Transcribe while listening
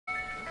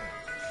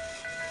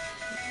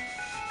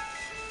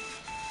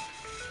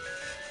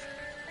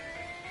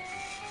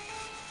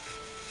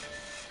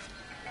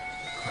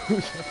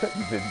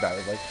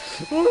Midnight, like,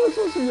 what am I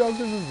supposed to be on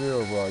the Zero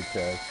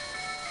broadcast?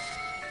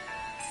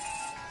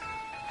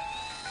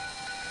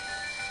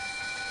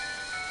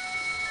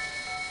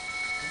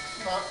 It's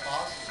not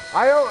possible.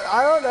 I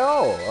don't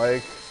know,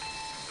 like. It's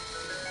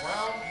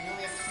round, you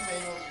only have 2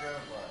 angles you're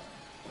ever by.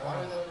 Why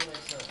would that ever make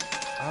sense?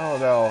 I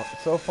don't know.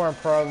 So far, I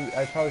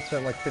probably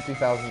spent like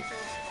 50,000.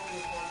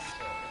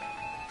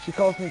 She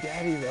calls me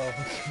daddy, though.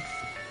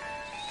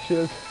 She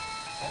does.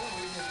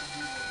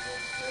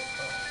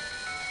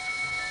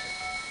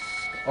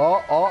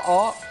 Oh.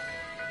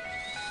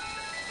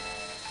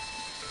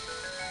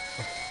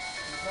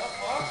 It's not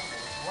possible.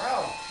 It's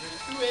round.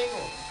 There's 2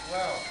 angles. It's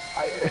round.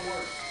 It doesn't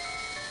work.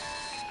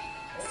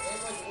 And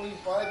like when you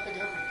finally pick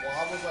it up, it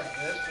wobbles like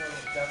this, so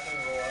it'll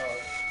definitely roll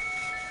out.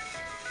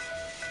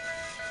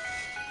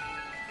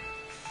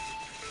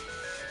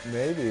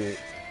 Maybe.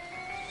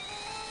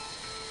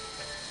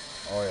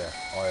 Oh yeah,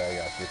 I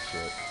got this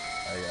shit.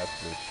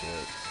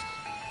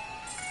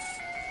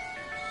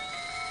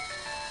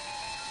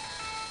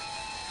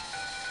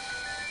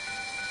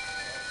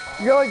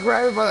 You gotta like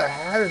grab it by the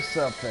hat or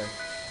something.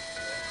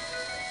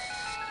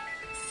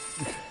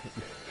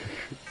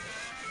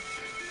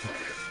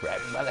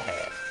 Grab it by the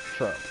hat.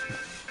 Trump.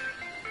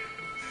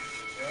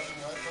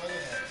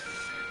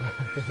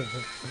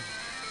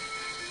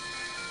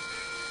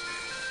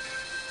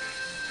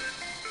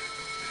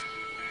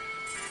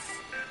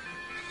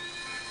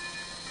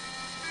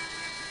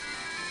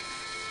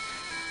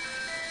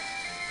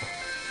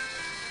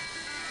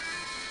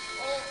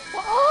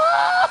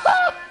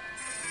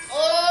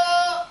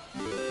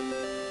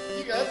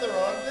 You got the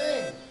wrong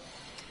thing.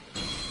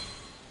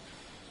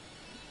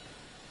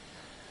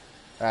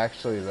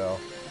 Actually though.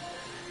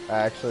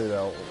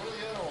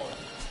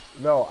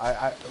 No,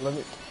 I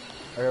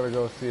gotta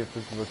go see if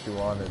this is what you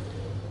wanted.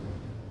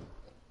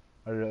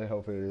 I really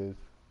hope it is.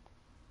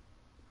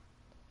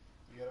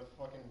 You got a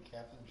fucking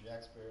Captain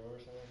Jack Sparrow or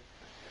something?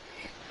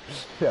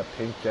 Yeah,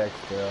 pink Jack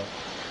Sparrow.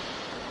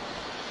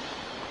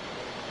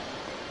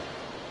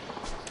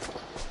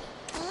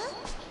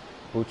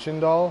 Buchin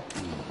doll?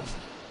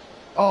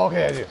 Oh,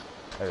 okay, I do.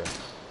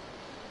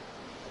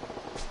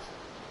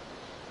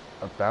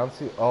 A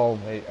bouncy? Oh,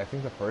 wait, I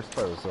think the first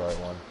part was the right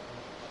one.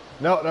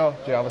 No,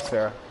 Java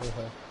Sparrow.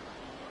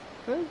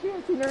 Thank you,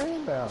 it's in her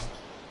hand now.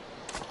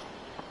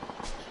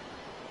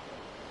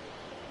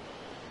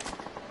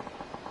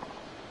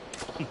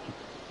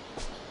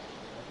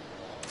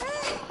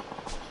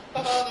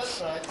 Oh,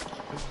 that's nice.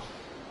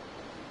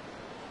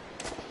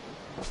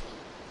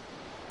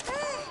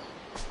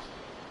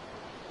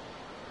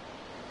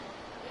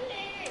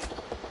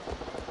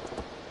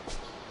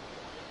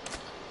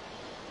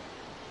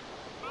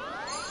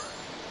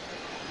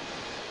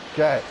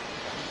 Okay.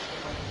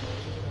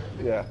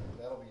 Yeah.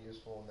 That'll be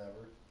useful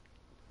never.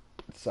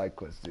 Side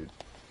quest, dude.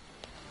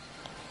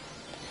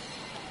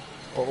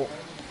 Oh.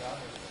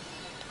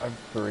 I have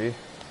 3.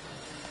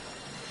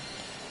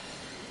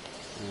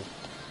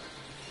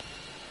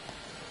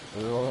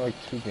 There's only like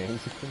 2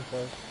 games you can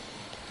play.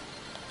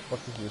 What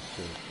is this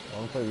shit? I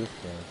wanna play this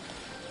game.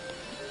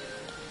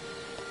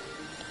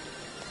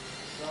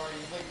 Sorry,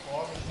 you play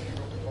claw machine or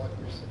go fuck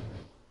yourself.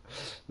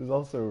 There's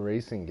also a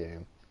racing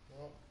game.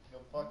 Well, go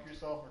fuck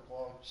yourself or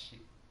claw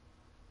machine.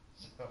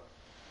 So.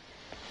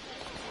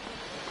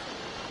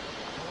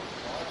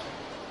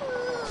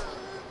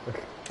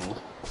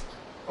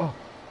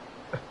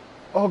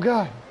 Oh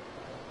god!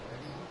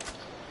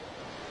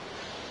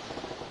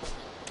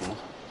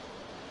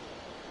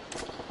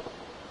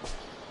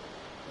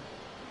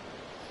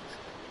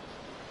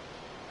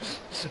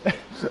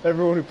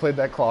 Everyone who played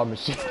that claw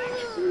machine.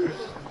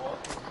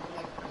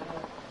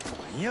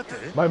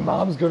 My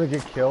mom's gonna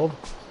get killed.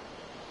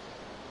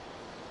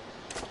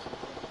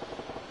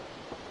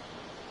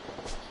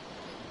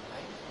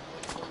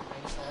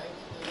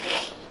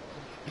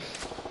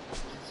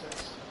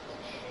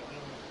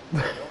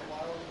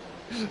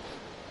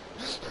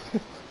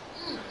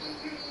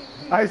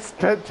 I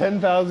spent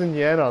 10,000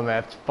 yen on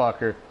that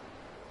fucker.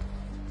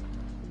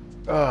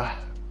 Ugh.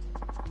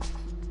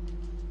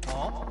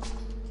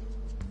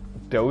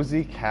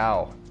 Dozy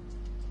cow.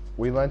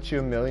 We lent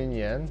you 1,000,000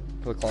 yen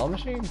for the claw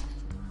machine?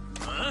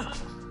 Huh?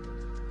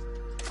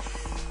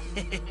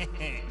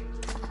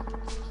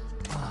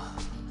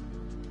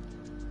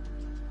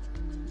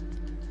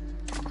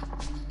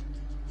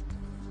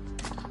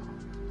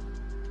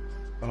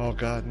 Oh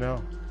god,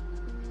 no.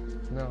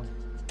 No.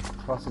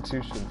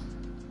 Prostitution.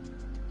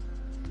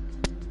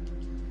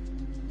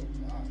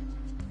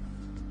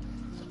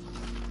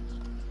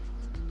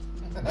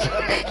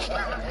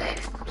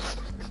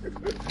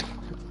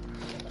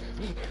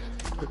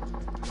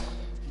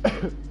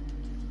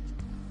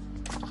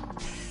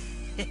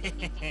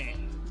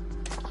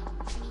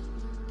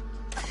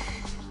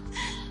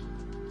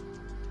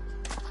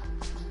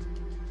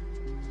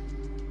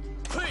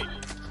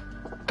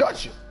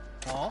 Gotcha!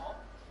 Huh?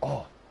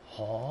 Oh,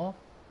 huh?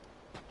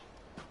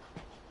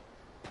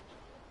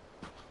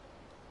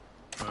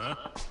 Huh?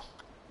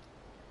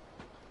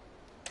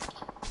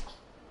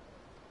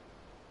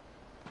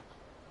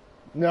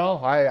 No,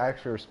 I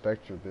actually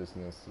respect your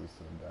businesses,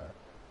 and I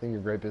think you're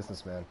a great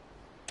businessman.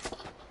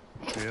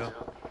 Yeah.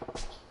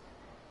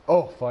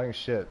 Oh, flying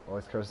shit.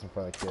 Always cursing in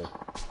front of the kid.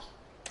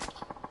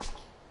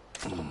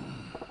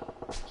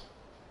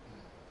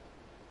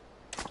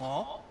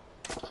 Huh?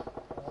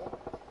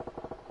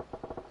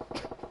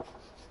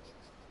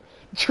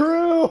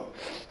 True!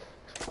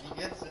 He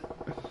gets it.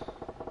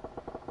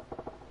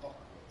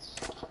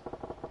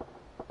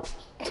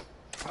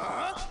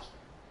 Huh?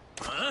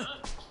 Huh?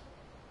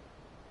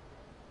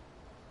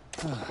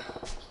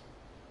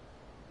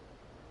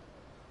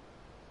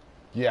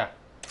 Yeah.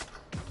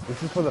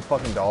 This is for the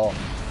fucking doll.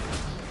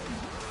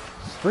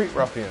 Street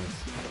ruffians.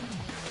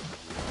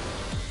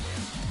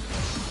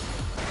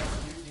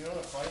 You don't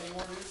want to fight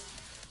anymore, dude?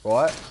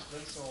 What? It's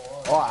been so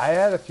long. Oh, I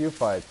had a few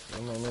fights.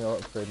 Let me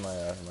upgrade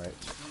my, my...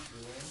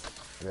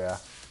 Yeah.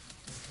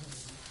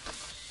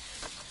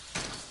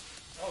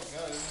 Oh god,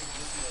 it doesn't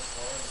get you that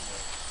far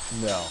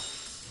anymore. No.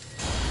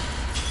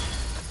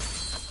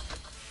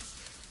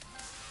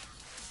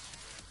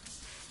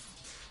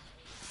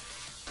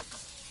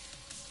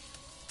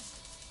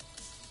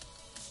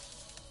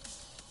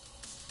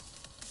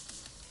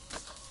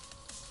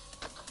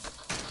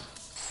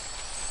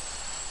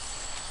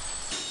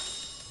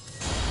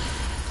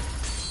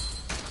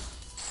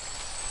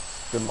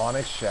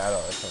 Demonic Shadow.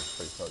 That sounds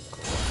pretty fucking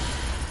cool.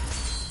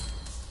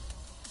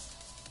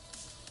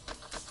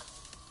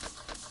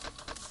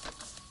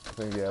 I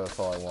think, yeah, that's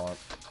all I want.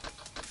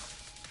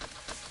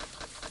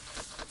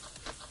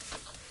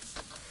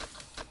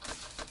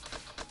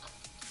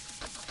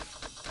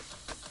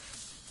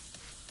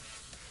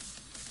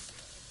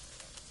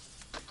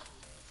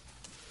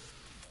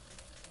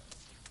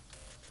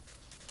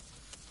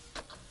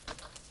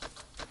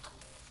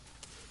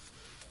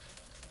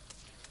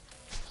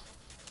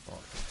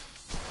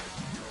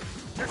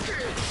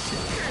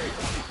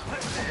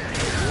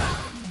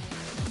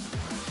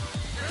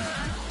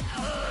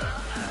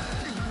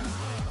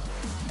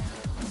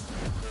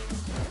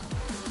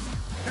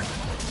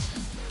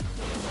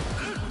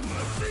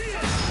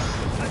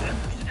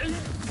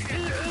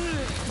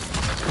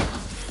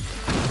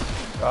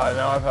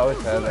 No, I've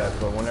always had that,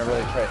 but whenever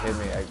they try to hit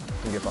me, I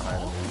can get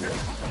behind them.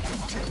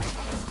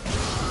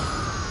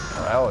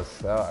 Oh,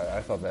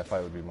 I thought that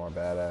fight would be more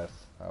badass.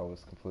 I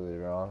was completely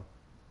wrong.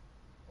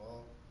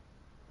 Well,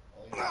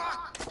 all you do is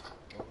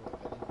go to a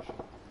vending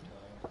machine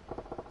every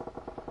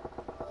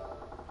time.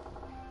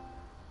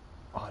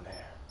 On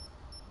air.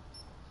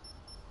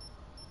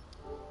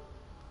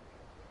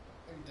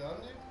 Are you done,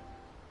 dude?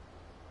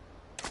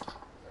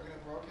 Are you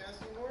gonna broadcast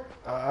anymore?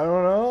 I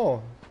don't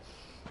know.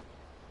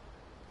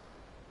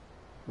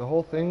 The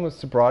whole thing was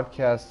to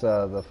broadcast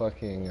the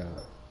fucking.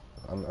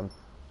 I'm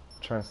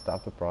trying to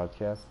stop the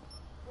broadcast.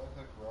 Well,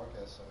 click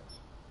broadcast settings.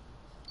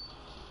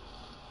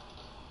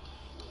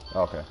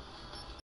 Okay.